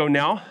 years ago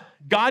now,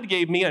 God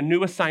gave me a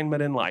new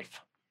assignment in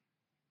life.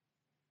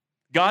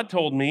 God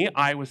told me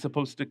I was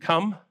supposed to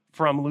come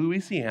from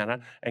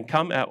Louisiana and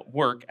come at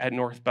work at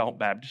North Belt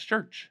Baptist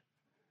Church.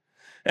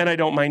 And I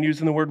don't mind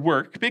using the word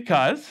work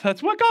because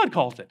that's what God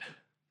calls it.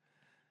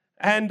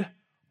 And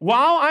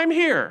while I'm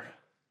here,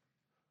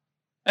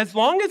 as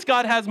long as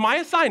God has my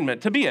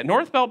assignment to be at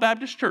North Belt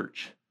Baptist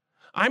Church,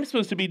 I'm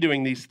supposed to be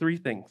doing these three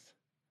things.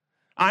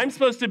 I'm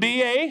supposed to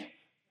be a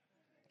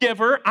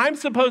giver, I'm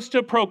supposed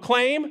to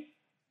proclaim,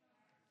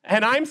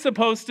 and I'm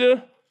supposed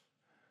to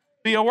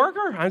be a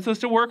worker. I'm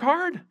supposed to work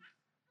hard.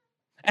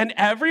 And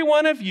every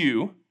one of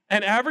you,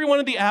 and every one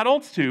of the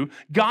adults too,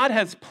 God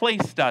has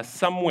placed us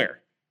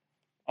somewhere.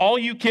 All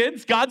you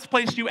kids, God's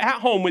placed you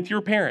at home with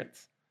your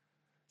parents.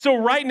 So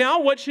right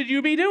now, what should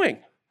you be doing?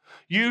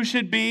 You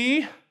should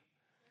be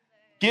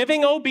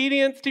giving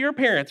obedience to your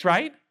parents,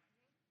 right?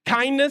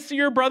 Kindness to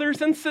your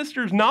brothers and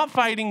sisters, not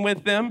fighting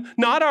with them,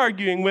 not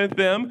arguing with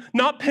them,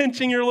 not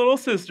pinching your little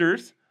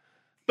sisters,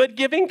 but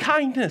giving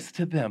kindness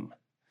to them.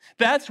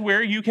 That's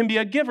where you can be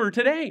a giver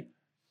today.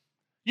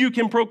 You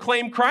can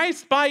proclaim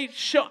Christ by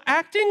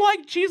acting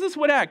like Jesus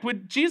would act.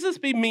 Would Jesus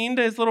be mean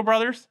to his little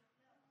brothers?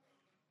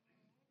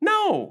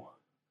 No.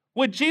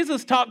 Would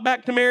Jesus talk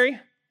back to Mary?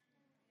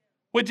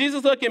 Would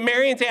Jesus look at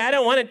Mary and say, I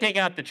don't want to take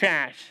out the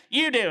trash.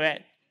 You do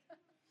it.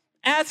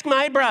 Ask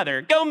my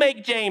brother. Go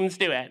make James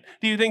do it.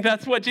 Do you think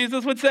that's what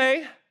Jesus would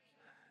say?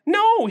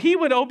 No, he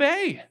would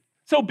obey.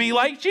 So be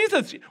like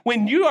Jesus.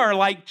 When you are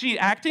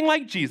acting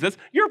like Jesus,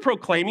 you're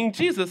proclaiming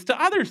Jesus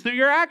to others through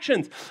your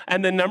actions.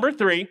 And then number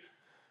three,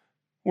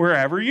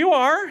 wherever you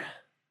are,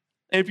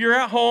 if you're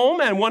at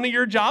home and one of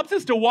your jobs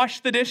is to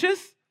wash the dishes,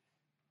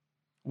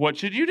 what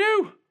should you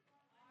do?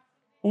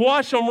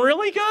 Wash them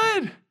really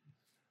good.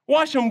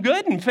 Wash them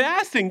good and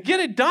fast and get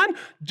it done.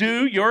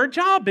 Do your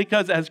job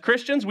because as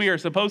Christians, we are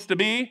supposed to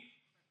be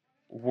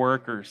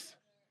workers.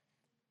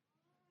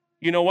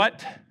 You know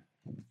what?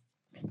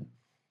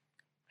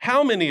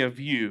 How many of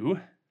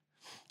you,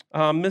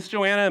 Miss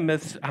Joanna and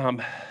Miss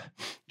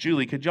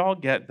Julie, could y'all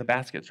get the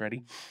baskets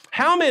ready?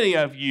 How many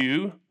of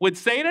you would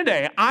say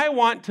today, I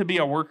want to be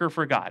a worker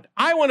for God?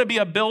 I want to be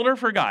a builder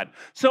for God.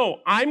 So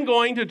I'm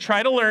going to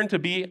try to learn to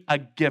be a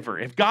giver.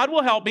 If God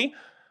will help me,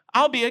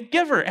 I'll be a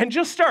giver. And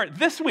just start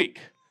this week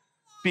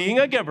being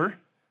a giver.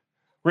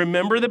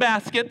 Remember the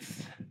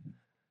baskets.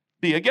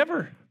 Be a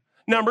giver.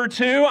 Number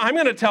 2, I'm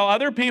going to tell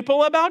other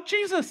people about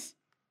Jesus.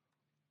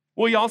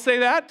 Will y'all say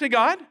that to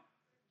God?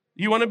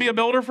 You want to be a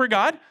builder for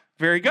God?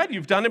 Very good.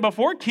 You've done it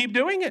before. Keep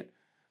doing it.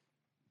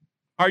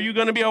 Are you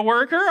going to be a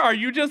worker? Are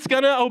you just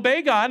going to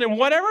obey God? And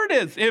whatever it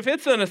is, if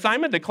it's an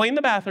assignment to clean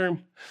the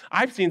bathroom,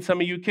 I've seen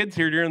some of you kids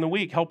here during the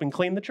week helping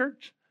clean the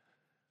church.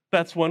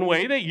 That's one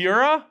way that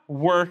you're a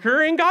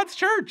worker in God's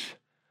church.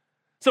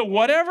 So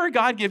whatever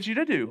God gives you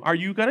to do, are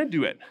you going to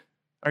do it?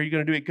 Are you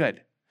going to do it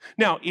good?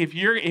 Now, if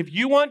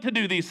you want to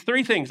do these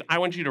 3 things, I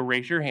want you to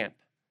raise your hand.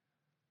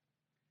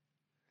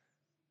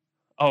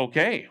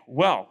 Okay,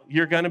 well,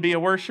 you're going to be a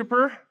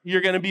worshiper.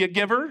 You're going to be a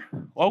giver.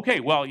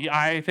 Okay, well,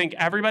 I think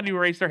everybody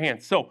raised their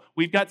hands. So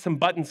we've got some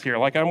buttons here,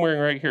 like I'm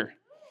wearing right here.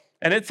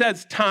 And it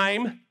says,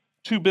 time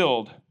to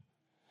build.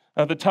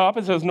 At the top,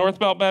 it says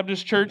Northbelt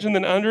Baptist Church, and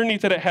then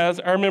underneath it has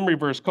our memory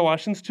verse,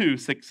 Colossians 2,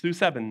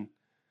 6-7.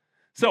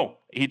 So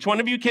each one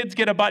of you kids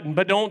get a button,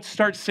 but don't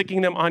start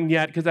sticking them on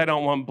yet because I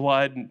don't want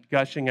blood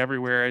gushing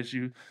everywhere as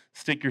you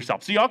stick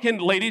yourself. So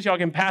ladies, y'all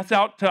can pass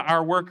out to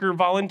our worker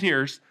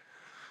volunteers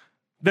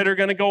that are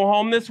going to go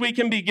home this week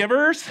and be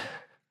givers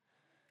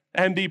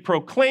and be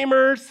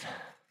proclaimers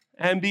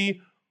and be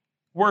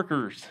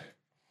workers.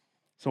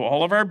 So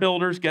all of our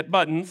builders get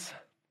buttons.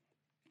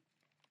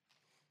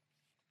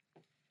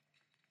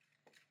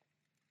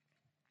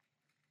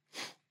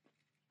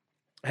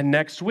 And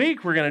next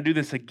week, we're going to do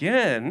this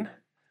again.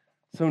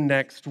 So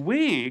next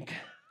week,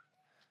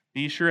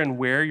 be sure and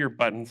wear your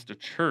buttons to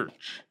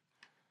church.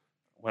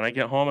 When I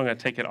get home, I'm going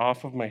to take it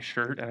off of my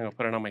shirt and I'm going to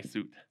put it on my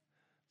suit.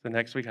 So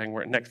next week, I can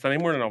wear it. Next Sunday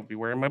morning, I'll be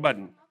wearing my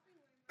button.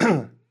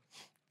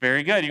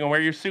 Very good. You going to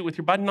wear your suit with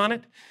your button on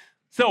it?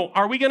 So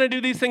are we going to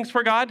do these things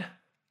for God?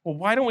 Well,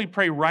 why don't we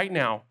pray right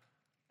now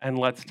and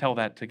let's tell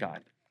that to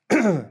God.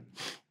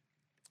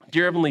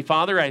 Dear Heavenly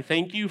Father, I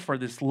thank you for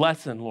this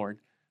lesson, Lord.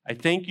 I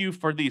thank you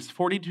for these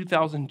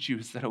 42,000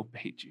 Jews that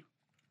obeyed you.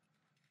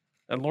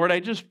 And Lord, I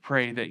just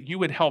pray that you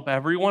would help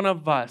every one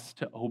of us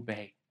to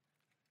obey.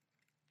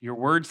 Your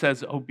word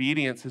says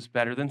obedience is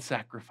better than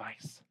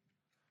sacrifice.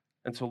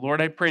 And so, Lord,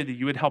 I pray that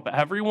you would help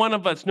every one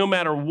of us, no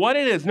matter what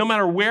it is, no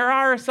matter where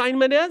our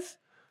assignment is,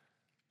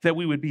 that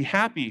we would be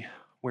happy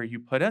where you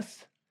put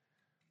us.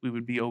 We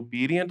would be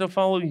obedient to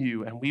follow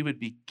you, and we would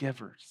be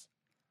givers.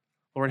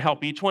 Lord,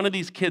 help each one of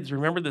these kids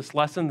remember this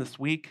lesson this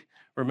week.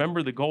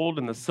 Remember the gold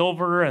and the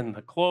silver and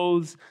the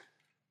clothes,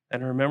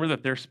 and remember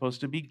that they're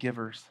supposed to be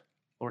givers.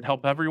 Lord,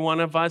 help every one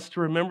of us to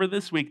remember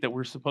this week that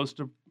we're supposed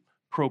to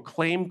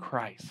proclaim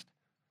Christ.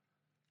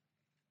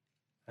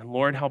 And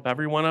Lord, help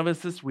every one of us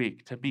this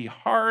week to be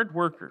hard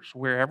workers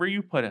wherever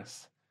you put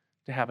us,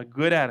 to have a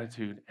good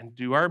attitude and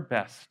do our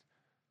best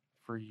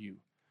for you.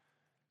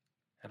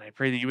 And I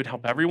pray that you would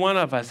help every one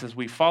of us as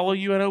we follow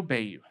you and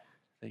obey you,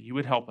 that you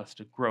would help us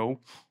to grow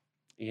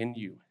in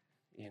you.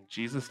 In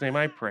Jesus' name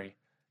I pray.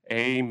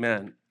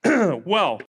 Amen. Well,